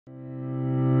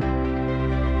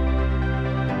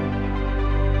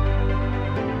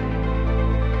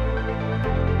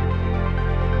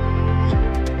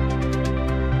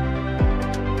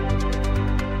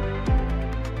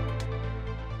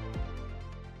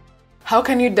How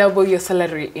can you double your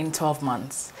salary in 12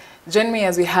 months? Join me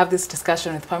as we have this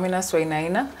discussion with Pamina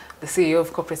Swainaina, the CEO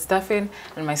of Corporate Staffing,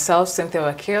 and myself, Cynthia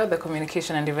Wakio, the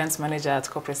Communication and Events Manager at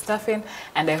Corporate Staffing.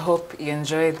 And I hope you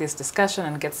enjoy this discussion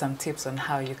and get some tips on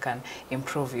how you can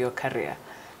improve your career.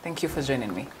 Thank you for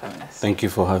joining me, Pamina. Thank you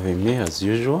for having me, as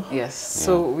usual. Yes,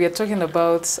 so we are talking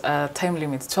about time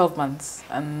limits, 12 months,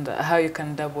 and how you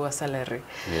can double a salary.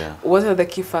 Yeah. What are the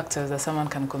key factors that someone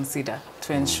can consider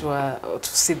to ensure, or to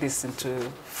see this into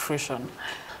fruition?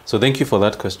 So thank you for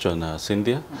that question,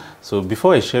 Cynthia. So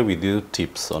before I share with you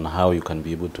tips on how you can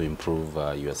be able to improve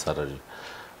your salary,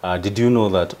 did you know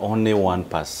that only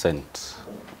 1%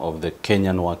 of the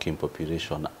Kenyan working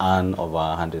population earn over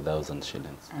 100,000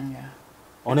 shillings? Yeah.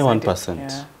 Only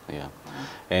 1%. Yeah.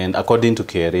 And according to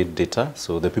KRA data,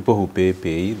 so the people who pay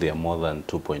PAYE, they are more than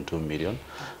 2.2 million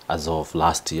as of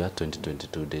last year,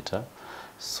 2022 data.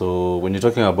 So when you're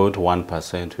talking about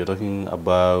 1%, we're talking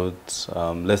about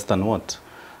less than what?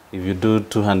 If you do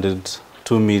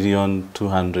 2 million,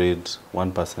 200,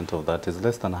 1% of that is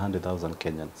less than 100,000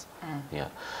 Kenyans. Yeah.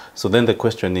 So then the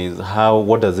question is,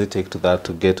 what does it take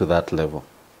to get to that level?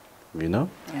 You know?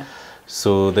 Yeah.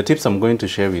 So the tips I'm going to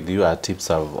share with you are tips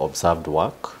of observed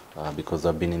work because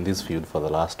I've been in this field for the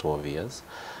last 12 years.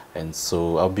 And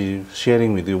so I'll be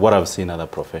sharing with you what I've seen other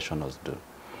professionals do.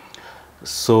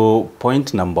 So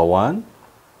point number one,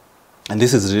 and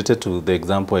this is related to the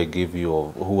example I gave you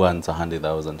of who earns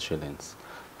 100,000 shillings.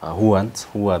 Who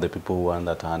are the people who earn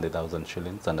that 100,000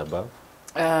 shillings and above?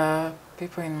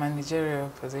 People in managerial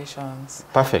positions.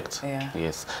 Perfect. Yeah.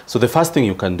 Yes. So the first thing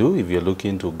you can do if you're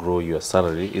looking to grow your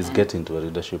salary is get into a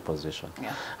leadership position.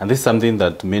 Yeah. And this is something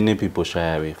that many people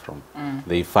shy away from.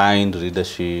 They find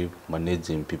leadership,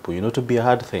 managing people, to be a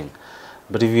hard thing.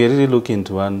 But if you're really looking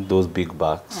to earn those big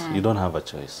bucks, you don't have a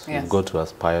choice. Yes. You've got to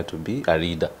aspire to be a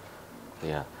leader.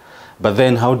 Yeah. But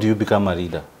then how do you become a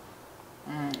leader?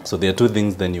 So there are two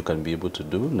things then you can be able to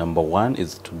do. Number one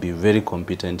is to be very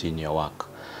competent in your work.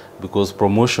 Because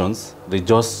promotions, they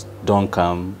just don't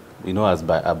come, as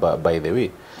by the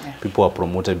way. Yeah. People are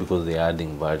promoted because they are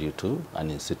adding value to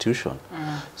an institution.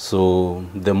 So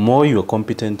the more you are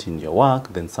competent in your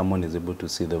work, then someone is able to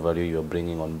see the value you're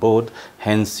bringing on board.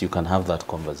 Hence, you can have that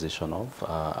conversation of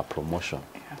a promotion.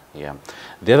 Yeah.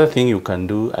 The other thing you can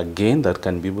do, again, that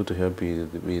can be able to help you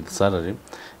with salary,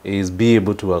 is be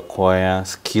able to acquire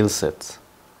skill sets,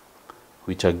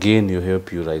 which again, will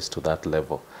help you rise to that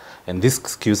level. And these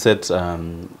skill sets,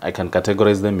 I can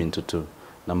categorize them into two.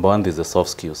 Number one is the soft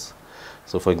skills.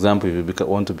 So for example, if you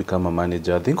want to become a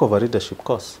manager, think of a leadership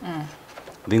course.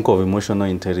 Think of emotional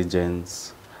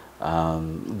intelligence.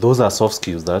 Those are soft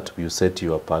skills that will set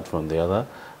you apart from the other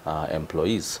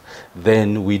employees.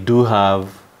 Then we do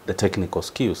have the technical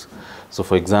skills. So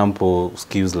for example,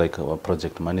 skills like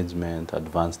project management,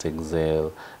 advanced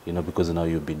Excel, because now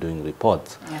you'll be doing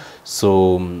reports. Yeah.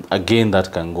 So again,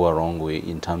 that can go a long way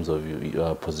in terms of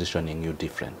positioning you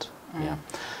different. Yeah.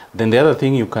 Then the other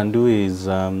thing you can do is,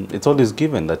 it's always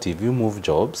given that if you move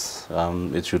jobs,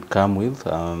 it should come with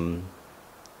an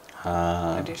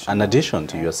addition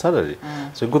to your salary.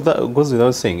 So it goes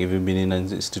without saying, if you've been in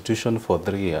an institution for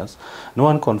 3 years, no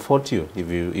one can fault you if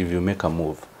you make a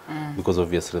move, because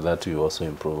obviously that will also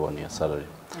improve on your salary.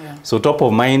 Yeah. So top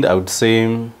of mind, I would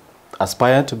say,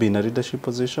 aspire to be in a leadership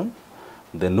position.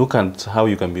 Then look at how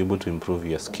you can be able to improve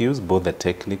your skills, both the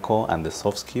technical and the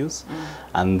soft skills.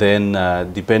 And then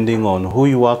depending on who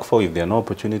you work for, if there are no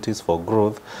opportunities for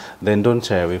growth, then don't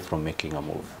shy away from making a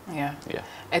move. Yeah. Yeah.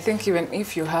 I think even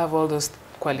if you have all those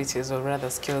qualities, or rather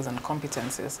skills and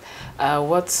competencies,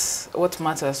 what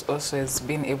matters also is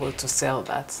being able to sell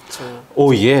that to...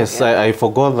 Oh yes, yeah. I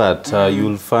forgot that.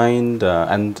 You'll find,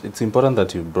 and it's important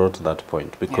that you brought that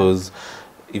point, because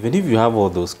even if you have all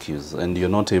those skills and you're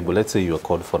not able, let's say you're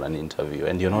called for an interview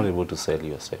and you're not able to sell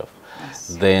yourself,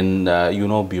 then you'll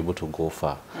not be able to go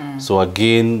far. So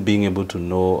again, being able to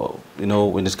know,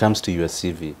 when it comes to your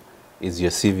CV, is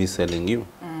your CV selling you?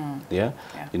 Yeah?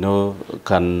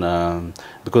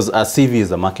 Because a CV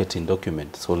is a marketing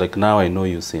document. So like now I know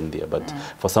you, Cynthia, but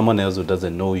for someone else who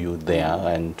doesn't know you there,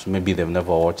 and maybe they've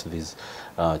never watched this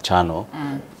channel,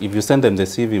 if you send them the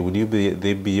CV, would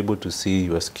they be able to see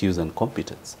your skills and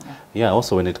competence? Yeah.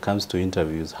 Also when it comes to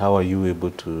interviews, how are you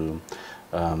able to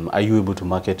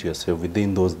market yourself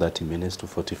within those 30 minutes to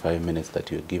 45 minutes that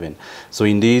you're given? So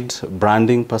indeed,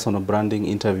 branding, personal branding,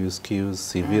 interview skills,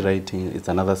 CV writing, it's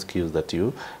another skill that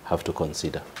you have to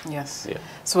consider. Yes. Yeah.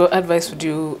 So what advice would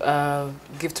you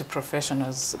give to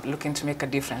professionals looking to make a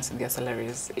difference in their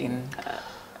salaries in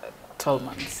 12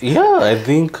 months? Yeah, I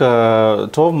think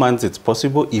 12 months it's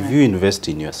possible if you invest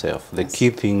in yourself. The key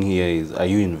thing here is, are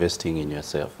you investing in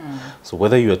yourself? So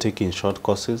whether you are taking short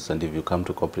courses, and if you come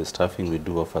to corporate staffing, we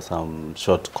do offer some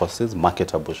short courses,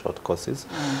 marketable short courses.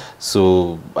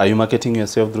 So are you marketing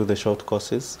yourself through the short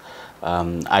courses?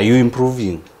 Are you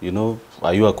improving? You know,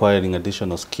 are you acquiring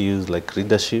additional skills like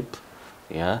leadership?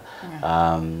 Yeah.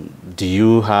 Do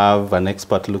you have an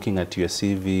expert looking at your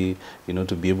CV, you know,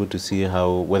 to be able to see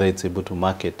how, whether it's able to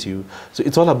market you? So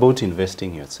it's all about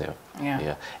investing yourself.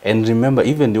 Yeah. And remember,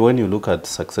 even when you look at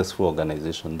successful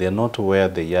organizations, they're not where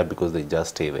they are because they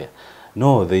just stay there.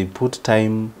 No, they put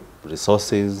time,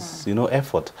 resources, you know,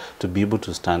 effort to be able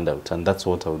to stand out. And that's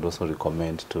what I would also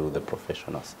recommend to the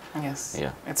professionals. Yes.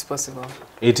 Yeah. It's possible.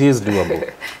 It is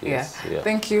doable. Yes. Yeah.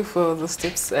 Thank you for those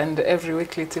tips and every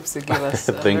weekly tips you give us.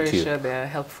 I'm very sure they are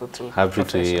helpful to Happy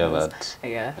to hear that.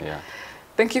 Yeah.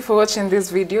 Thank you for watching this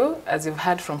video. As you've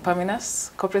heard from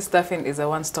Paminas, corporate staffing is a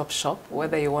one-stop shop.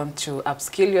 Whether you want to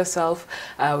upskill yourself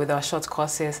with our short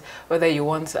courses, whether you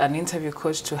want an interview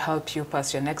coach to help you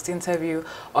pass your next interview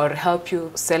or help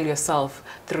you sell yourself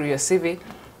through your CV,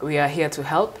 we are here to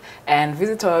help. And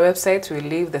visit our website. We'll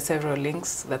leave the several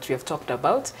links that we have talked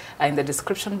about in the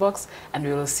description box, and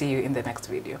we will see you in the next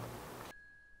video.